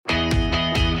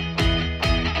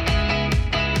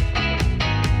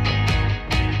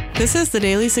This is the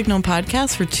Daily Signal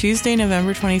podcast for Tuesday,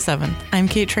 November 27th. I'm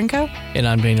Kate Trinko. And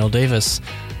I'm Daniel Davis.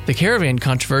 The Caravan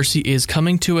controversy is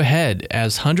coming to a head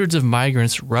as hundreds of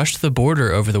migrants rushed the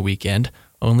border over the weekend,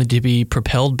 only to be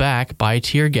propelled back by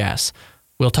tear gas.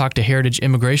 We'll talk to heritage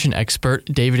immigration expert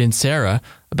David and Sarah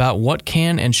about what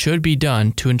can and should be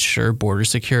done to ensure border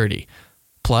security.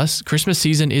 Plus, Christmas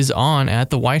season is on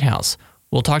at the White House.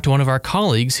 We'll talk to one of our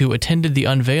colleagues who attended the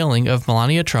unveiling of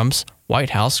Melania Trump's White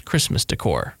House Christmas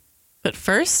decor. But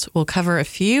first, we'll cover a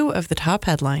few of the top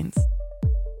headlines.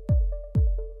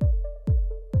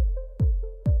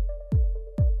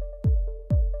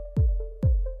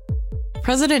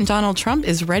 President Donald Trump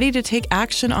is ready to take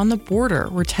action on the border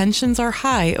where tensions are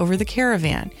high over the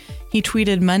Caravan. He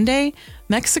tweeted Monday,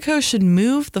 Mexico should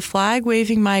move the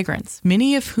flag-waving migrants,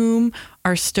 many of whom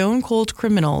are stone-cold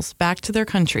criminals, back to their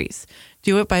countries.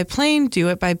 Do it by plane, do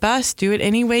it by bus, do it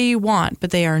any way you want, but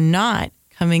they are not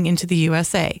coming into the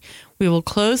USA. We will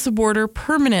close the border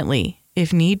permanently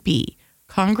if need be.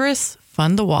 Congress,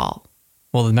 fund the wall.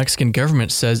 Well, the Mexican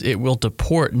government says it will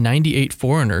deport 98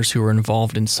 foreigners who were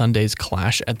involved in Sunday's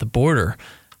clash at the border.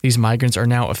 These migrants are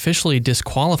now officially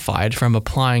disqualified from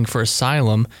applying for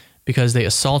asylum because they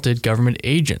assaulted government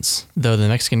agents, though the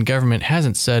Mexican government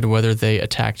hasn't said whether they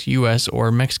attacked U.S.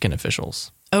 or Mexican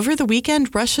officials. Over the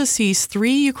weekend, Russia seized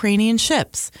 3 Ukrainian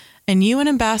ships, and UN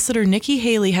Ambassador Nikki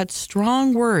Haley had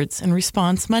strong words in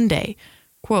response Monday.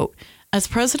 Quote, as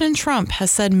President Trump has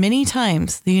said many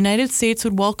times, the United States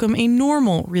would welcome a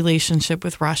normal relationship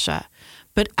with Russia.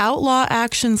 But outlaw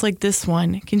actions like this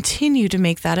one continue to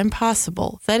make that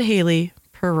impossible, said Haley,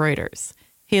 per Reuters.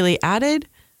 Haley added,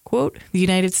 quote, the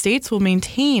United States will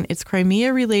maintain its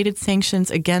Crimea-related sanctions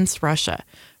against Russia.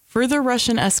 Further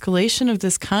Russian escalation of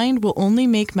this kind will only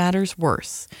make matters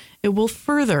worse. It will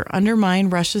further undermine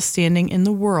Russia's standing in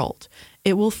the world.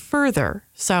 It will further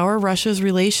sour Russia's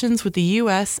relations with the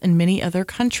U.S. and many other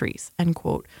countries, end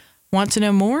quote. Want to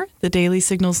know more? The Daily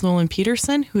Signal's Nolan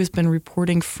Peterson, who has been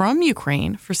reporting from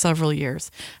Ukraine for several years,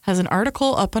 has an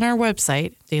article up on our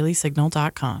website,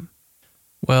 dailysignal.com.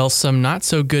 Well, some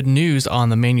not-so-good news on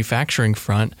the manufacturing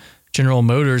front. General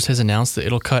Motors has announced that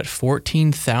it'll cut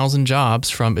 14,000 jobs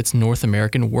from its North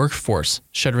American workforce,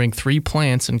 shuttering 3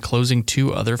 plants and closing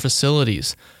 2 other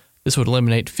facilities. This would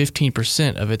eliminate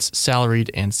 15% of its salaried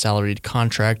and salaried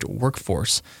contract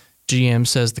workforce. GM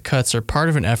says the cuts are part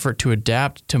of an effort to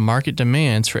adapt to market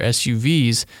demands for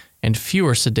SUVs and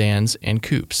fewer sedans and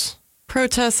coupes.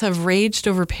 Protests have raged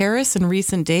over Paris in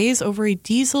recent days over a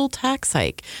diesel tax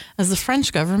hike as the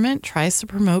French government tries to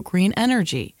promote green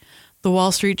energy. The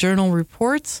Wall Street Journal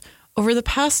reports, over the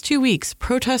past 2 weeks,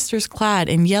 protesters clad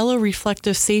in yellow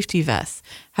reflective safety vests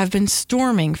have been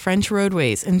storming French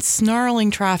roadways and snarling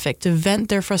traffic to vent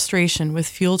their frustration with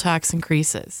fuel tax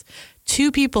increases.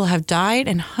 2 people have died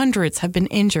and hundreds have been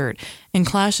injured in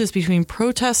clashes between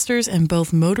protesters and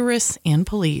both motorists and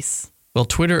police. Well,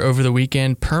 Twitter over the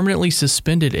weekend permanently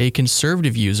suspended a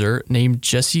conservative user named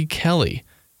Jesse Kelly.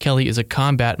 Kelly is a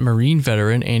combat Marine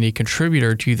veteran and a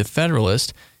contributor to The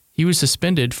Federalist. He was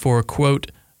suspended for,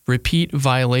 quote, repeat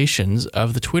violations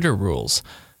of the Twitter rules.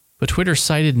 But Twitter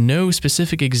cited no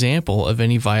specific example of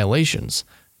any violations.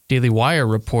 Daily Wire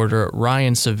reporter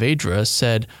Ryan Saavedra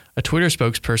said a Twitter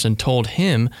spokesperson told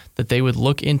him that they would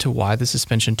look into why the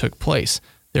suspension took place.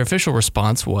 Their official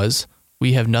response was,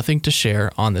 we have nothing to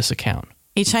share on this account.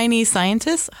 A Chinese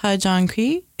scientist, He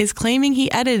Jiankui, is claiming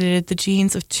he edited the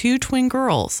genes of 2 twin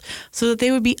girls so that they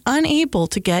would be unable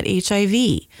to get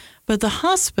HIV. But the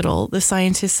hospital the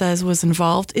scientist says was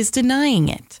involved is denying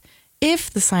it. If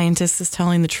the scientist is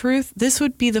telling the truth, this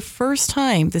would be the first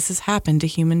time this has happened to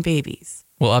human babies.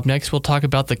 Well, up next, we'll talk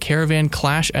about the Caravan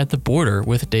clash at the border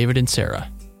with David and Sarah.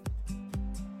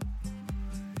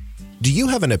 Do you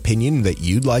have an opinion that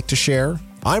you'd like to share?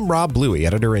 I'm Rob Bluey,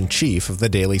 editor-in-chief of the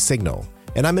Daily Signal,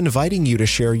 and I'm inviting you to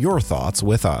share your thoughts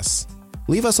with us.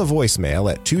 Leave us a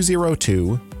voicemail at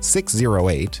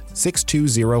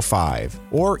 202-608-6205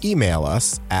 or email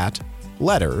us at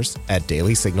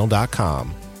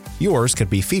letters@dailysignal.com. Yours could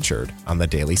be featured on the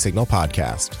Daily Signal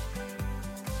podcast.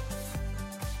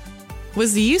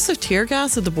 Was the use of tear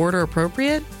gas at the border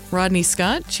appropriate? Rodney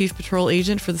Scott, Chief Patrol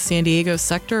Agent for the San Diego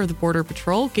sector of the Border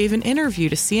Patrol, gave an interview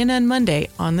to CNN Monday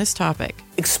on this topic.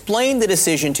 Explain the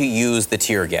decision to use the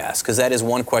tear gas, because that is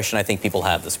one question I think people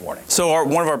have this morning. So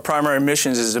one of our primary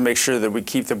missions is to make sure that we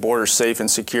keep the border safe and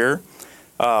secure.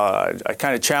 I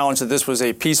kind of challenged that this was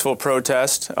a peaceful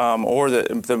protest or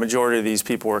that the majority of these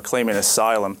people were claiming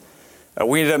asylum.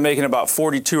 We ended up making about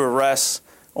 42 arrests.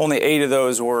 Only 8 of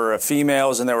those were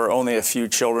females, and there were only a few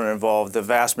children involved. The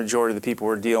vast majority of the people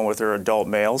we're dealing with are adult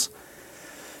males.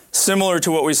 Similar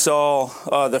to what we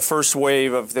saw the first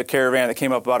wave of the Caravan that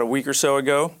came up about a week or so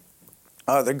ago,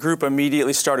 the group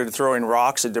immediately started throwing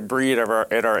rocks and debris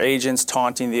at our agents,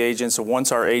 taunting the agents. So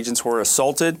once our agents were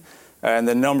assaulted and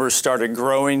the numbers started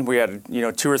growing, we had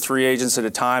 2 or 3 agents at a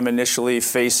time initially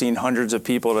facing hundreds of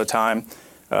people at a time.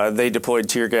 They deployed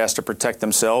tear gas to protect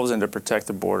themselves and to protect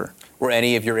the border. Were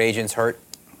any of your agents hurt?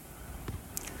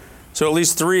 So at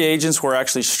least 3 agents were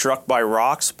actually struck by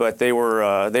rocks, but they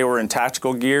were in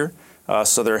tactical gear,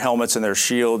 so their helmets and their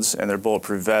shields and their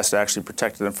bulletproof vests actually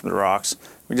protected them from the rocks.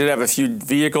 We did have a few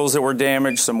vehicles that were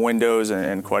damaged, some windows,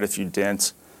 and quite a few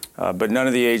dents, but none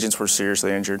of the agents were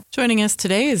seriously injured. Joining us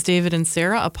today is David and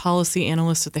Sarah, a policy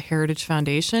analyst at the Heritage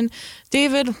Foundation.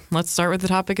 David, let's start with the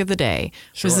topic of the day.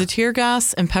 Sure. Was the tear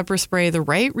gas and pepper spray the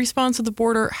right response at the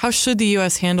border? How should the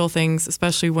U.S. handle things,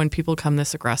 especially when people come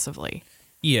this aggressively?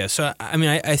 Yeah, so I mean,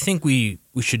 I think we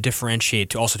should differentiate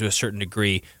to a certain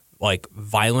degree, like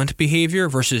violent behavior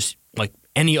versus like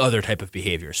any other type of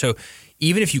behavior. So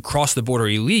even if you cross the border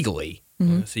illegally,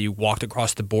 so you walked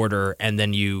across the border and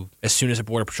then as soon as a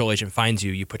Border Patrol agent finds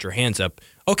you, you put your hands up.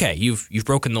 Okay, you've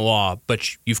broken the law, but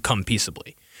you've come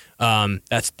peaceably.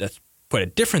 That's quite a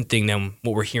different thing than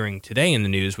what we're hearing today in the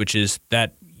news, which is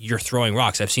that you're throwing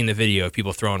rocks. I've seen the video of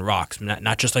people throwing rocks,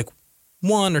 not just like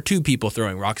 1 or 2 people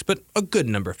throwing rocks, but a good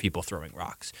number of people throwing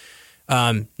rocks.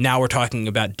 Now we're talking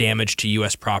about damage to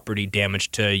U.S. property, damage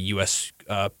to U.S.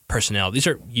 Personnel. These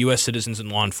are U.S. citizens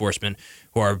and law enforcement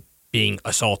who are being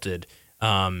assaulted.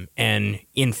 And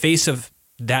in face of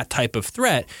that type of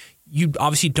threat, you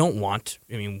obviously don't want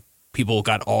 – I mean, people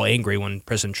got all angry when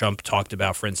President Trump talked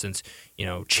about, for instance,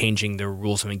 changing the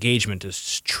rules of engagement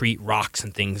to treat rocks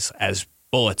and things as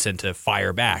bullets and to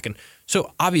fire back. And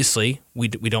so obviously we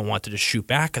don't want to just shoot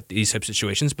back at these types of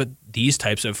situations, but these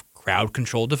types of crowd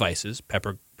control devices,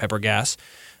 pepper gas,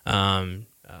 and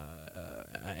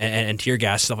tear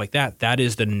gas, stuff like that, that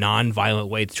is the nonviolent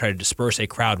way to try to disperse a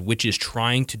crowd which is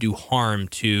trying to do harm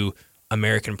to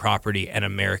American property and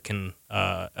American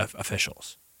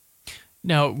officials.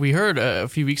 Now, we heard a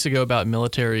few weeks ago about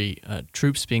military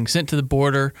troops being sent to the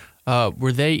border.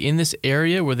 Were they in this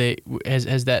area?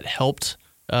 Has that helped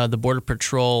the Border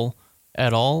Patrol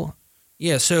at all?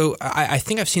 Yeah, so I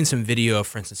think I've seen some video,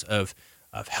 for instance, of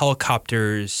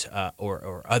helicopters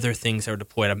or other things that were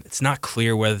deployed. It's not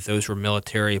clear whether those were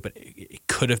military, but it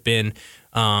could have been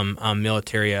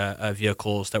military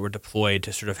vehicles that were deployed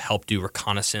to sort of help do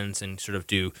reconnaissance and sort of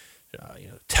do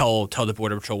tell the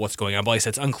Border Patrol what's going on. But like I said,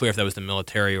 it's unclear if that was the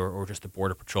military or just the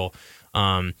Border Patrol.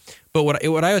 But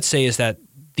what I would say is that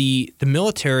the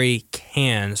military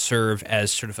can serve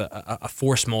as sort of a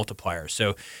force multiplier.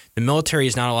 So the military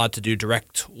is not allowed to do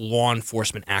direct law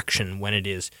enforcement action when it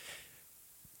is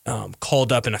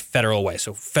called up in a federal way.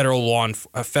 So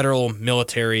federal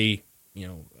military,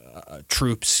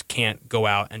 troops can't go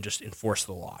out and just enforce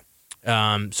the law.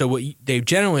 So what they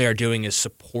generally are doing is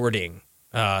supporting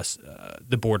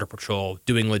the Border Patrol,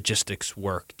 doing logistics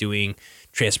work, doing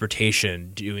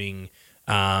transportation, doing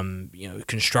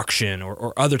construction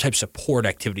or other types of support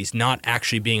activities, not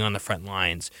actually being on the front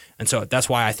lines. And so that's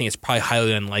why I think it's probably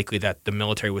highly unlikely that the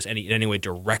military was in any way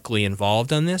directly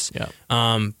involved on this. Yeah.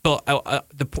 But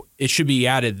it should be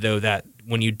added, though, that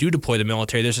when you do deploy the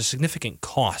military, there's a significant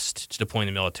cost to deploying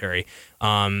the military.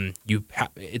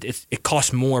 It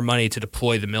costs more money to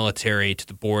deploy the military to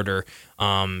the border,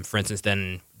 for instance,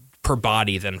 per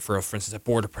body than for instance, a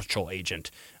Border Patrol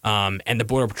agent. And the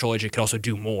Border Patrol agent can also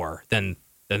do more than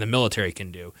the military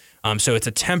can do. So it's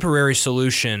a temporary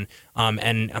solution,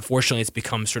 and unfortunately it's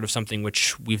become sort of something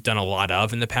which we've done a lot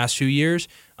of in the past few years.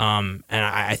 And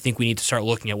I think we need to start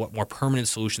looking at what more permanent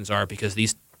solutions are, because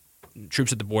these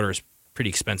troops at the border is a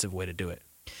pretty expensive way to do it.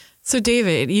 So,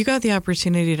 David, you got the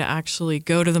opportunity to actually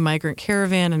go to the migrant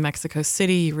caravan in Mexico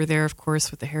City. You were there, of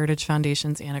course, with the Heritage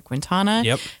Foundation's Anna Quintana.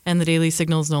 Yep. And the Daily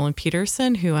Signal's Nolan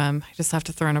Peterson, who I just have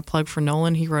to throw in a plug for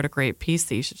Nolan. He wrote a great piece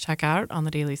that you should check out on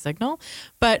the Daily Signal.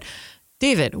 But,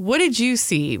 David, what did you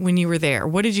see when you were there?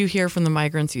 What did you hear from the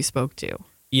migrants you spoke to?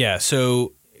 Yeah,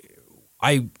 so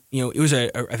it was a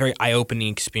very eye-opening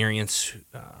experience.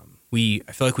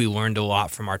 I feel like we learned a lot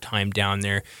from our time down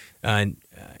there.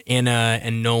 Anna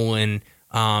and Nolan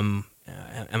and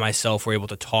myself were able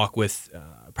to talk with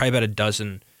probably about a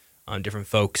dozen different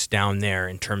folks down there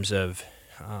in terms of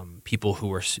people who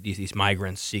were these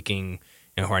migrants seeking,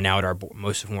 who are now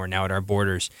most of whom are now at our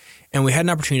borders, and we had an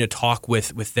opportunity to talk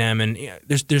with them. And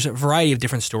there's a variety of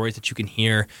different stories that you can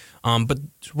hear, but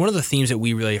one of the themes that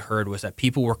we really heard was that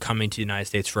people were coming to the United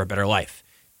States for a better life.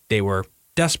 They were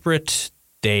desperate.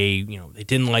 They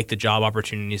didn't like the job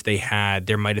opportunities they had.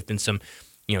 There might have been some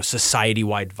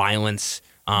society-wide violence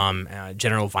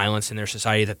general violence in their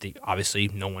society that obviously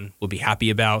no one will be happy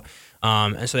about.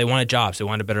 And so they wanted jobs. They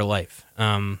wanted a better life.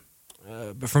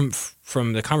 But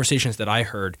from the conversations that I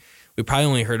heard, we probably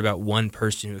only heard about one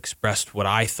person who expressed what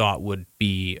I thought would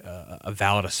be a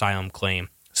valid asylum claim,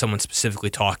 someone specifically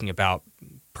talking about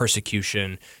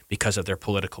persecution because of their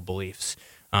political beliefs.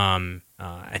 And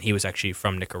he was actually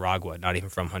from Nicaragua, not even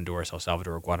from Honduras, El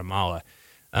Salvador, or Guatemala.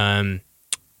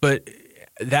 But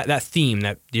that theme,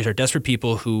 that these are desperate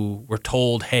people who were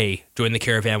told, hey, join the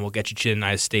caravan, we'll get you to the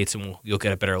United States and you'll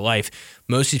get a better life.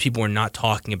 Most of these people were not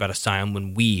talking about asylum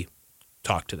when we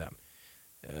talk to them.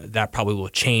 That probably will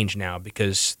change now,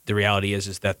 because the reality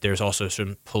is that there's also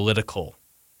some political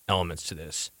elements to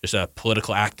this. There's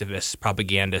political activists,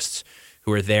 propagandists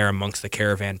who are there amongst the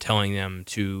caravan telling them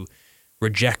to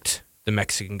reject the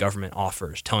Mexican government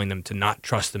offers, telling them to not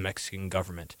trust the Mexican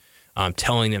government,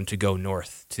 telling them to go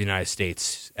north to the United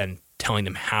States, and telling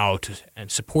them how to, and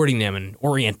supporting them and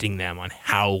orienting them on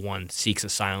how one seeks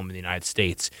asylum in the United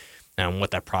States and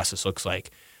what that process looks like.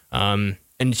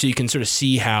 And so you can sort of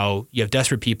see how you have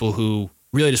desperate people who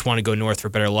really just want to go north for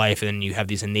a better life, and then you have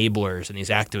these enablers and these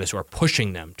activists who are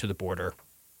pushing them to the border,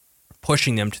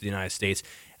 pushing them to the United States,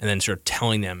 and then sort of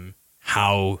telling them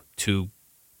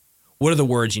what are the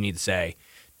words you need to say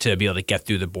to be able to get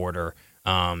through the border,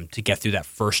 to get through that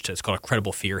first, it's called a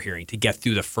credible fear hearing, to get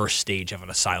through the first stage of an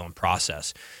asylum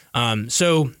process.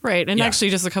 Right. And yeah. actually,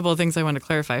 just a couple of things I want to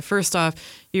clarify. First off,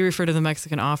 you refer to the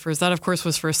Mexican offers. That, of course,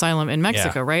 was for asylum in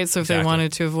Mexico, right? So if they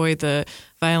wanted to avoid the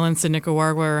violence in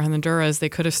Nicaragua or Honduras, they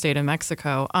could have stayed in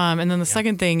Mexico. And then the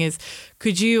second thing is,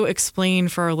 could you explain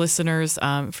for our listeners,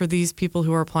 for these people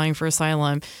who are applying for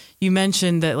asylum, you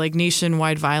mentioned that like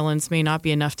nationwide violence may not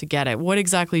be enough to get it. What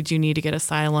exactly do you need to get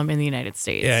asylum in the United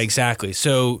States? Yeah, exactly.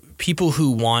 So people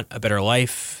who want a better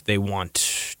life, they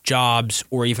want jobs,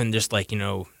 or even just like,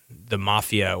 the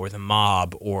mafia or the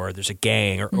mob, or there's a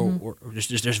gang, or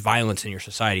there's violence in your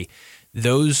society.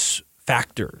 Those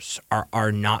factors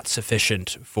are not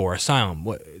sufficient for asylum.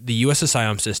 The U.S.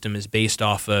 asylum system is based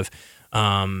off of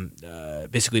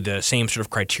basically the same sort of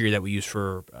criteria that we use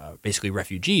for basically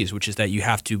refugees, which is that you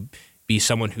have to be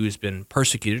someone who's been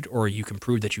persecuted, or you can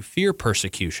prove that you fear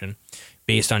persecution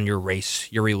based on your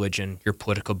race, your religion, your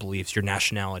political beliefs, your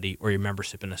nationality, or your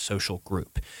membership in a social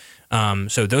group.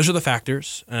 So those are the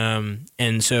factors.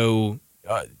 And so,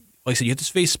 like I said, you have to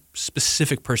face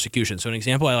specific persecution. So an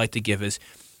example I like to give is,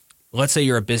 let's say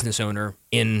you're a business owner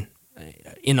in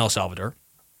El Salvador,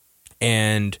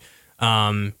 and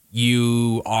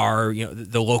you are,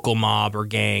 the local mob or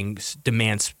gangs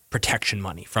demands protection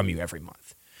money from you every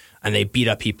month, and they beat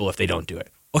up people if they don't do it.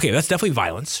 Okay, that's definitely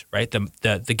violence, right?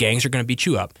 The gangs are going to beat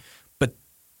you up, but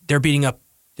they're beating up,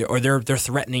 or they're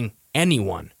threatening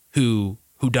anyone who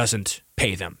doesn't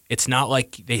pay them. It's not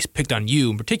like they picked on you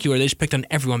in particular. They just picked on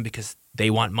everyone because they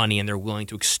want money and they're willing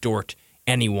to extort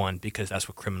anyone because that's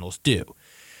what criminals do.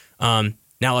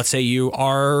 Now, let's say you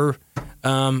are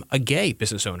a gay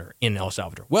business owner in El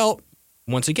Salvador. Well,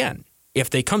 once again, if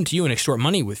they come to you and extort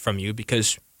money from you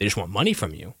because they just want money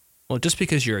from you, well, just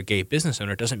because you're a gay business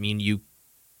owner doesn't mean you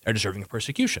are deserving of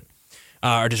persecution,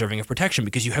 or deserving of protection,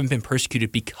 because you haven't been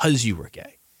persecuted because you were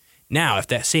gay. Now, if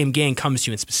that same gang comes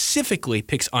to you and specifically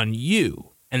picks on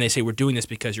you, and they say, we're doing this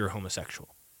because you're a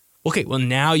homosexual. Okay, well,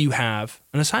 now you have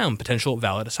an potential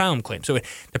valid asylum claim. So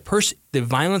the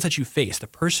violence that you face, the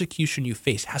persecution you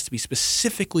face, has to be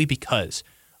specifically because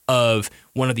of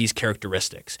one of these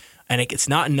characteristics. And it's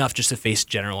not enough just to face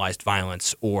generalized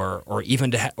violence or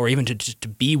even to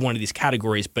be one of these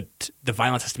categories, but the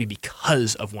violence has to be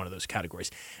because of one of those categories.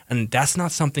 And that's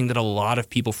not something that a lot of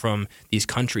people from these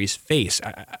countries face.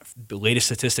 The latest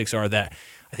statistics are that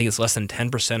I think it's less than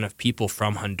 10% of people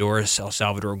from Honduras, El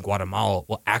Salvador, and Guatemala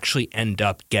will actually end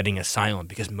up getting asylum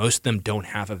because most of them don't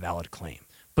have a valid claim.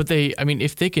 But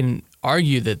if they can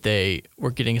argue that they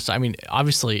were getting asylum,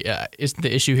 obviously, isn't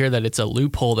the issue here that it's a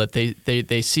loophole that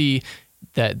they see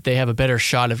that they have a better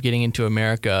shot of getting into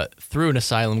America through an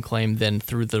asylum claim than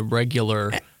through the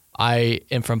regular, I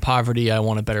am from poverty, I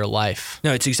want a better life?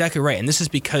 No, it's exactly right. And this is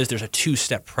because there's a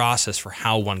two-step process for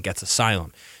how one gets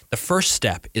asylum. The first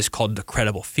step is called the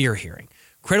credible fear hearing.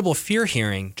 Credible fear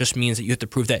hearing just means that you have to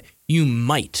prove that you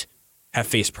might have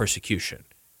faced persecution.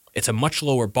 It's a much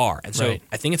lower bar. And so Right.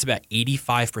 I think it's about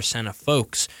 85% of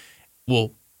folks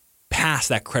will pass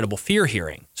that credible fear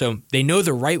hearing. So they know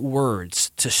the right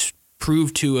words to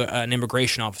prove to an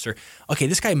immigration officer, okay,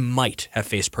 this guy might have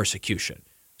faced persecution.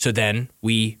 So then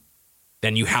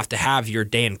you have to have your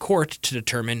day in court to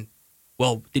determine,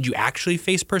 well, did you actually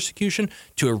face persecution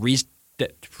to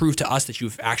prove to us that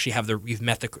you've actually you've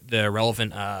met the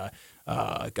relevant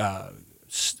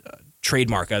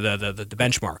trademark, the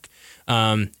benchmark?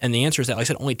 And the answer is that, like I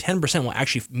said, only 10% will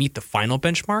actually meet the final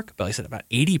benchmark, but like I said, about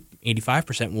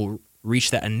 85% will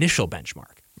reach that initial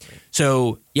benchmark. Right.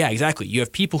 So, yeah, exactly. You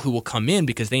have people who will come in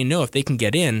because they know if they can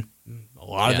get in, a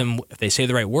lot of them, if they say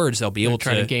the right words, they'll be able to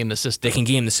try to game the system. They can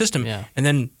game the system. Yeah. And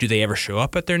then do they ever show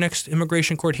up at their next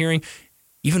immigration court hearing?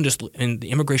 Even just in the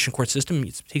immigration court system,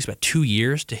 it takes about 2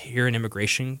 years to hear an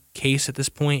immigration case at this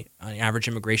point. An average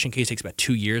immigration case takes about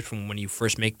 2 years from when you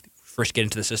first get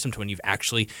into the system to when you've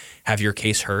actually have your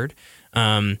case heard.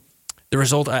 The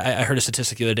result, I heard a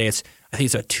statistic the other day, I think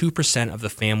it's about 2% of the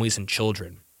families and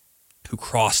children who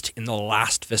crossed in the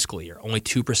last fiscal year. Only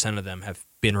 2% of them have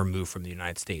been removed from the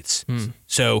United States.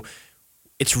 So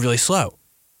it's really slow.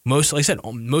 Like I said,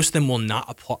 most of them will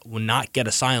not get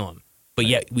asylum, but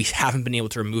yet we haven't been able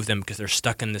to remove them because they're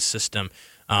stuck in this system.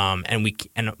 And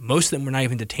most of them we're not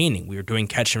even detaining. We were doing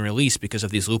catch and release because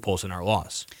of these loopholes in our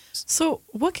laws. So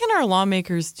what can our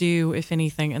lawmakers do, if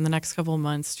anything, in the next couple of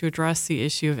months to address the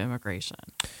issue of immigration?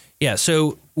 Yeah,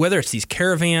 so whether it's these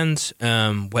caravans,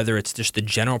 whether it's just the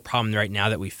general problem right now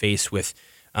that we face with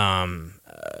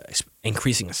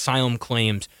increasing asylum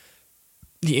claims,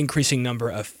 the increasing number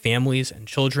of families and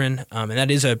children, and that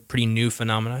is a pretty new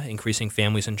phenomena, increasing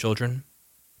families and children.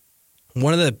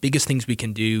 One of the biggest things we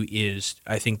can do is,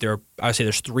 I think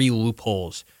there's 3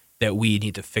 loopholes that we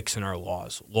need to fix in our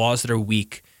laws. Laws that are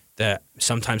weak, that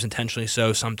sometimes intentionally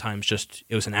so, sometimes just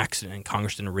it was an accident and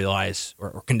Congress didn't realize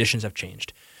or conditions have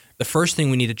changed. The first thing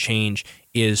we need to change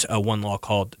is one law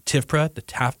called TIVPRA,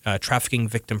 the Trafficking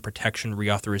Victim Protection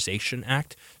Reauthorization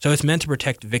Act. So it's meant to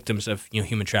protect victims of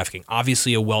human trafficking.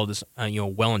 Obviously, a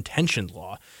well-intentioned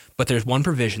law, but there's one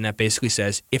provision that basically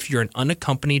says if you're an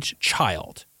unaccompanied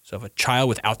child, so if a child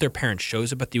without their parents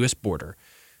shows up at the U.S. border,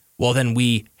 well, then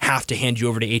we have to hand you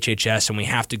over to HHS and we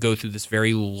have to go through this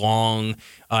very long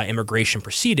immigration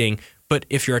proceeding. But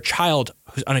if you're a child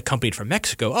who's unaccompanied from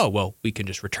Mexico, we can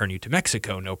just return you to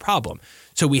Mexico, no problem.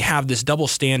 So we have this double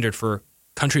standard for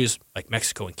countries like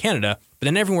Mexico and Canada, but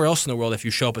then everywhere else in the world, if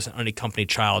you show up as an unaccompanied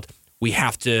child, we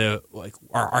have to,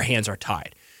 our hands are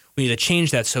tied. We need to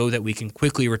change that so that we can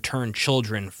quickly return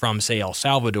children from, say, El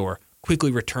Salvador,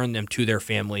 quickly return them to their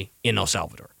family in El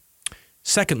Salvador.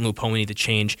 Second loophole we need to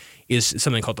change is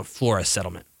something called the Flores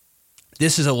Settlement.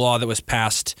 This is a law that was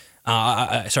passed,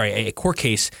 a court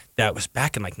case that was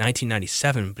back in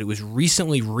 1997, but it was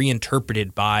recently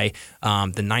reinterpreted by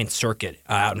the Ninth Circuit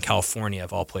out in California,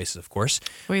 of all places, of course.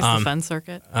 Wait, the Fun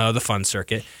Circuit? The Fun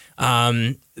Circuit.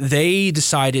 They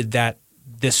decided that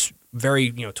this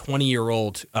very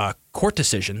 20-year-old court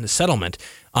decision, the settlement,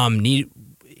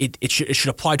 it should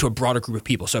apply to a broader group of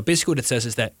people. So basically what it says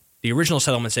is that the original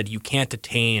settlement said you can't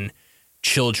detain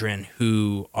children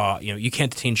who are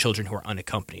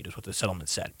unaccompanied, is what the settlement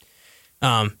said.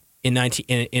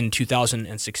 In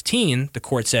 2016, the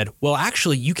court said, well,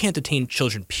 actually, you can't detain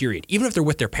children, period, even if they're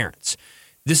with their parents.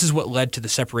 This is what led to the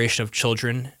separation of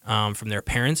children from their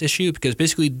parents issue, because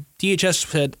basically DHS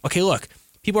said, okay, look,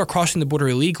 people are crossing the border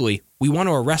illegally. We want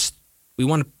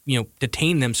to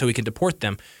detain them so we can deport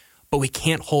them, but we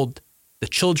can't hold the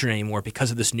children anymore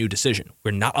because of this new decision. We're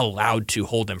not allowed to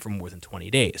hold them for more than 20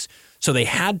 days. So they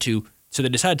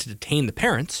decided to detain the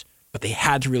parents, but they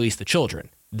had to release the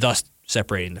children, thus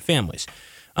separating the families.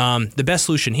 The best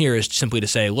solution here is simply to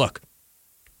say, look,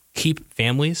 keep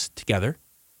families together,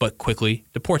 but quickly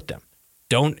deport them.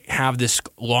 Don't have this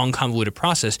long, convoluted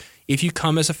process. If you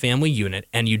come as a family unit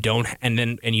and you don't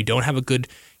have a good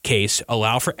case,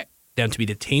 allow for them to be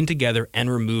detained together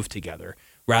and removed together,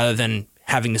 rather than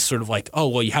having this sort of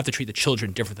you have to treat the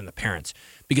children different than the parents.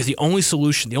 Because the only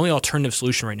alternative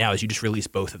solution right now is you just release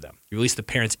both of them. You release the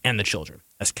parents and the children.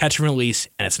 That's catch and release,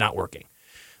 and it's not working.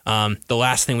 The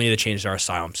last thing we need to change is our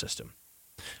asylum system.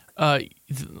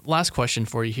 Last question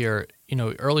for you here.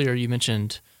 Earlier you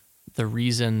mentioned the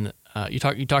reason you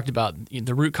talked about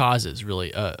the root causes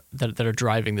really that are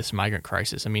driving this migrant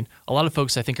crisis. I mean, a lot of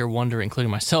folks I think are wondering,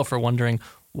 including myself, are wondering,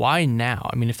 why now?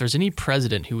 I mean, if there's any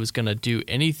president who was going to do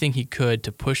anything he could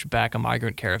to push back a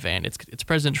migrant caravan, it's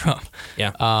President Trump.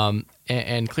 Yeah.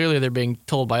 And clearly they're being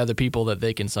told by other people that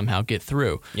they can somehow get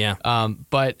through. Yeah.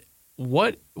 But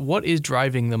what is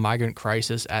driving the migrant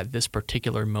crisis at this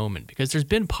particular moment? Because there's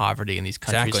been poverty in these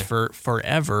countries for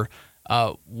forever.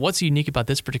 What's unique about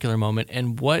this particular moment,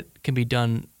 and what can be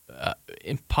done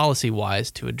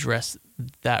policy-wise to address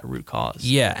that root cause?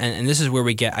 Yeah, and this is where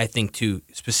we get, I think,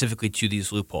 specifically to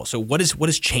these loopholes. So what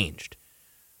has changed?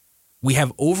 We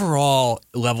have overall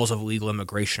levels of illegal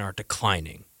immigration are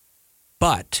declining,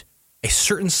 but a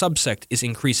certain subsect is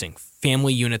increasing,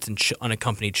 family units and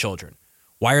unaccompanied children.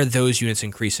 Why are those units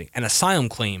increasing? And asylum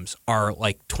claims are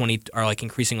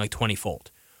increasing like 20-fold.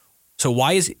 So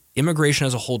why is immigration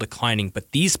as a whole declining,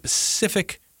 but these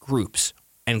specific groups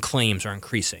and claims are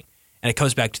increasing? And it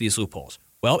comes back to these loopholes.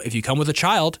 Well, if you come with a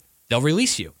child, they'll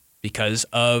release you because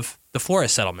of the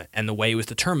Flores settlement and the way it was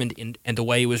determined and the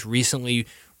way it was recently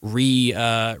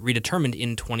redetermined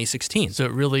in 2016. So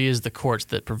it really is the courts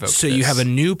that provoked So this. you have a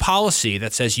new policy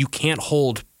that says you can't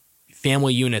hold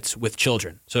family units with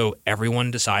children. So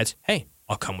everyone decides, hey,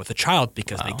 I'll come with a child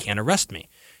because they can't arrest me.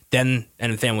 Then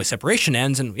and family separation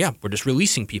ends, and we're just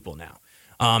releasing people now.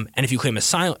 And if you claim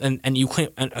asylum,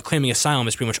 claiming asylum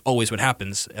is pretty much always what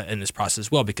happens in this process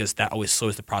as well, because that always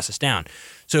slows the process down.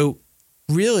 So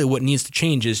really what needs to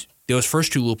change is those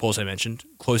first two loopholes I mentioned,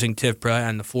 closing TIVPRA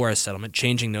and the Flores settlement,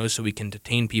 changing those so we can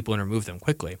detain people and remove them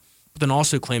quickly. But then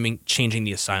also changing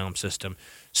the asylum system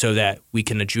so that we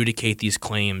can adjudicate these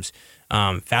claims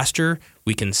faster.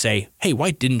 We can say, hey,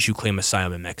 why didn't you claim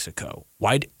asylum in Mexico?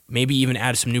 Maybe even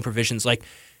add some new provisions like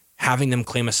having them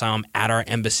claim asylum at our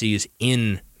embassies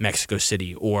in Mexico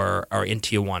City or in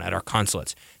Tijuana at our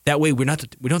consulates. That way we don't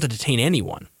have to detain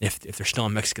anyone if they're still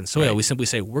on Mexican soil. Right. We simply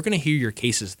say, we're going to hear your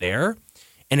cases there.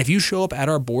 And if you show up at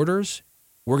our borders,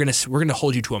 we're going to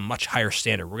hold you to a much higher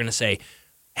standard. We're going to say,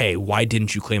 hey, why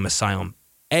didn't you claim asylum,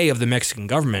 A, of the Mexican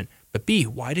government, but B,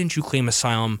 why didn't you claim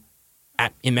asylum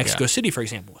in Mexico City, for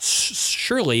example?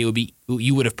 Surely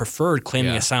you would have preferred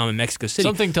claiming asylum in Mexico City.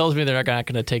 Something tells me they're not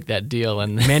going to take that deal,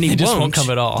 and many they just won't come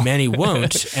at all. Many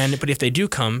won't. But if they do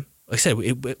come, like I said,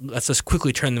 it lets us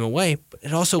quickly turn them away. But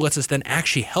it also lets us then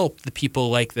actually help the people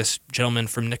like this gentleman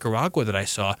from Nicaragua that I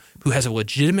saw who has a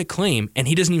legitimate claim, and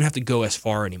he doesn't even have to go as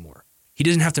far anymore. He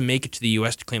doesn't have to make it to the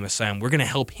U.S. to claim asylum. We're going to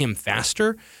help him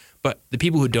faster. But the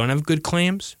people who don't have good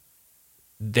claims,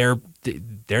 they're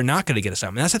not going to get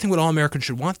asylum. And that's, I think, what all Americans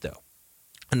should want, though.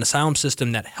 An asylum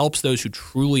system that helps those who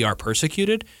truly are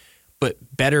persecuted, but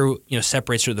better,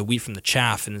 separates sort of the wheat from the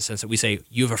chaff in the sense that we say,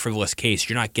 you have a frivolous case,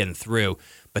 you're not getting through.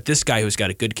 But this guy who's got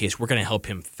a good case, we're going to help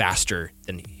him faster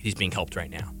than he's being helped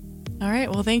right now. All right.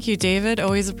 Well, thank you, David.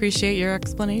 Always appreciate your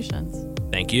explanations.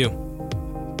 Thank you.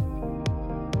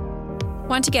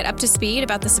 Want to get up to speed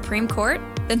about the Supreme Court?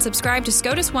 Then subscribe to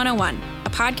SCOTUS 101, a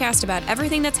podcast about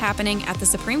everything that's happening at the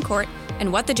Supreme Court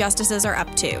and what the justices are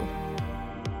up to.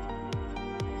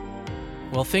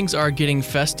 Well, things are getting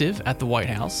festive at the White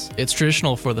House. It's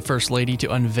traditional for the First Lady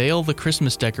to unveil the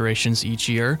Christmas decorations each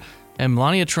year, and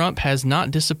Melania Trump has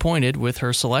not disappointed with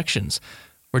her selections.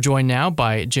 We're joined now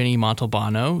by Jenny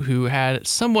Montalbano, who had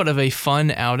somewhat of a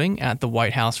fun outing at the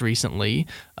White House recently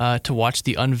to watch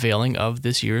the unveiling of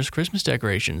this year's Christmas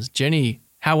decorations. Jenny,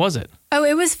 how was it? Oh,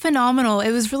 it was phenomenal.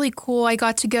 It was really cool. I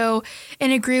got to go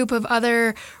in a group of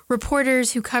other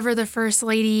reporters who cover the First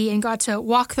Lady and got to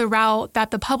walk the route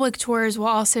that the public tours will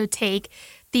also take.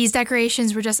 These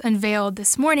decorations were just unveiled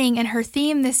this morning, and her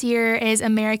theme this year is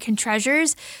American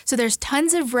Treasures. So there's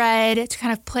tons of red to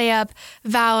kind of play up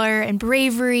valor and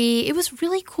bravery. It was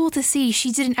really cool to see.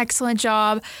 She did an excellent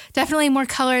job. Definitely more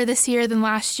color this year than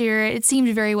last year. It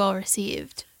seemed very well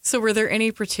received. So were there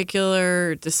any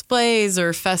particular displays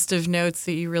or festive notes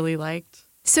that you really liked?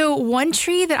 So one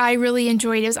tree that I really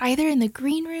enjoyed, it was either in the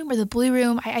green room or the blue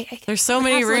room. There's so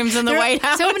many rooms in the White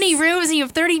House. So many rooms, and you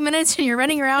have 30 minutes and you're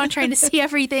running around trying to see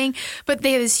everything. But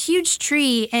they had this huge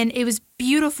tree, and it was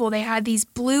beautiful. They had these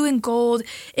blue and gold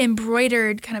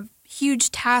embroidered kind of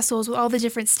huge tassels with all the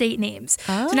different state names.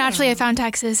 Oh. So naturally I found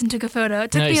Texas and took a photo.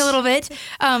 It took me a little bit,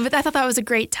 but I thought that was a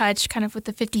great touch, kind of with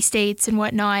the 50 states and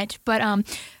whatnot. But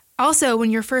also, when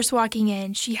you're first walking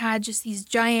in, she had just these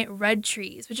giant red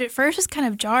trees, which at first was kind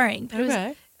of jarring, but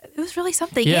it was really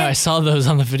something. Yeah, I saw those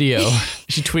on the video.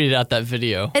 She tweeted out that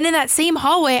video. And in that same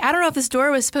hallway, I don't know if this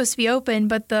door was supposed to be open,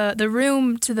 but the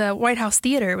room to the White House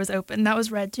Theater was open. That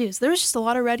was red, too. So there was just a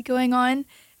lot of red going on. It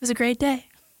was a great day.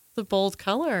 The bold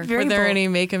color. Very Were there bold. any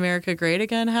Make America Great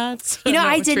Again hats?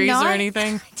 I did trees not. Or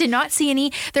anything? Did not see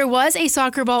any. There was a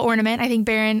soccer ball ornament. I think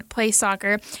Barron plays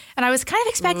soccer, and I was kind of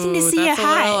expecting to see a hat. That's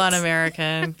a little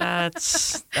un-American.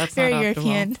 That's very not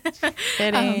European.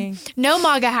 Kidding. No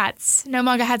MAGA hats. No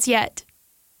MAGA hats yet.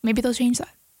 Maybe they'll change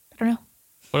that. I don't know.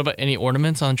 What about any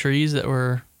ornaments on trees that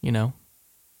were,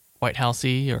 White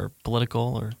Housey or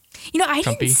political or I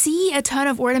Trumpy? didn't see a ton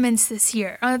of ornaments this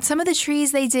year. On some of the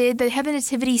trees they have the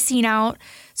nativity scene out,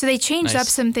 so they changed up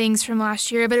some things from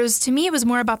last year. But to me, it was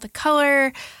more about the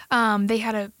color. They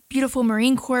had a beautiful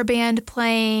Marine Corps band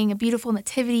playing, a beautiful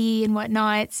nativity and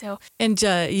whatnot. So, and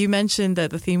you mentioned that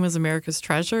the theme was America's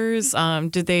Treasures.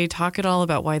 Did they talk at all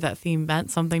about why that theme meant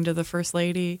something to the First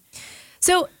Lady?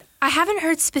 So I haven't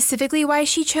heard specifically why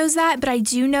she chose that, but I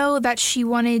do know that she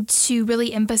wanted to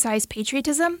really emphasize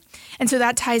patriotism. And so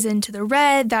that ties into the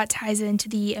red, that ties into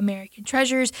the American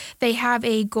treasures. They have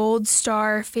a Gold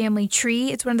Star family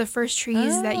tree. It's one of the first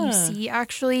trees that you see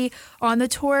actually on the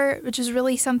tour, which is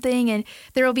really something. And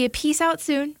there will be a piece out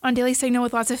soon on Daily Signal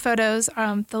with lots of photos.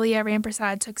 Thalia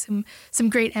Rampersad took some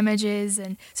great images.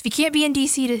 And so if you can't be in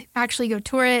D.C. to actually go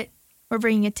tour it, we're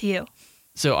bringing it to you.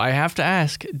 So I have to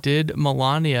ask, did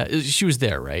Melania, she was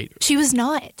there, right? She was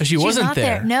not. She wasn't not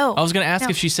there. No. I was going to ask No.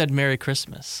 if she said Merry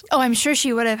Christmas. Oh, I'm sure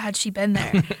she would have had she been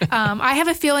there. I have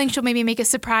a feeling she'll maybe make a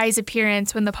surprise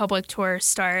appearance when the public tours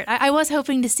start. I was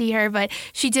hoping to see her, but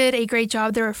she did a great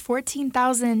job. There were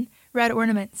 14,000 red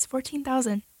ornaments.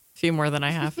 14,000. Few more than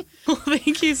I have. Well,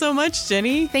 thank you so much,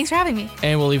 Jenny. Thanks for having me.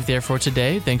 And we'll leave it there for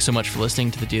today. Thanks so much for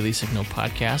listening to the Daily Signal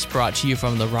podcast, brought to you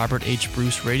from the Robert H.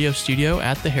 Bruce Radio Studio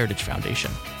at the Heritage Foundation.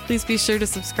 Please be sure to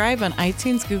subscribe on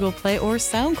iTunes, Google Play, or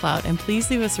SoundCloud, and please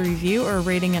leave us a review or a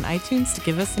rating on iTunes to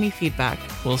give us any feedback.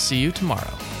 We'll see you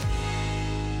tomorrow.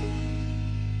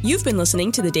 You've been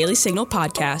listening to the Daily Signal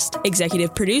podcast,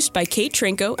 executive produced by Kate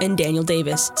Trinko and Daniel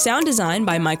Davis. Sound design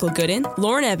by Michael Gooden,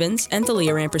 Lauren Evans, and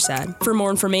Thalia Rampersad. For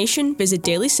more information, visit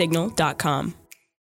dailysignal.com.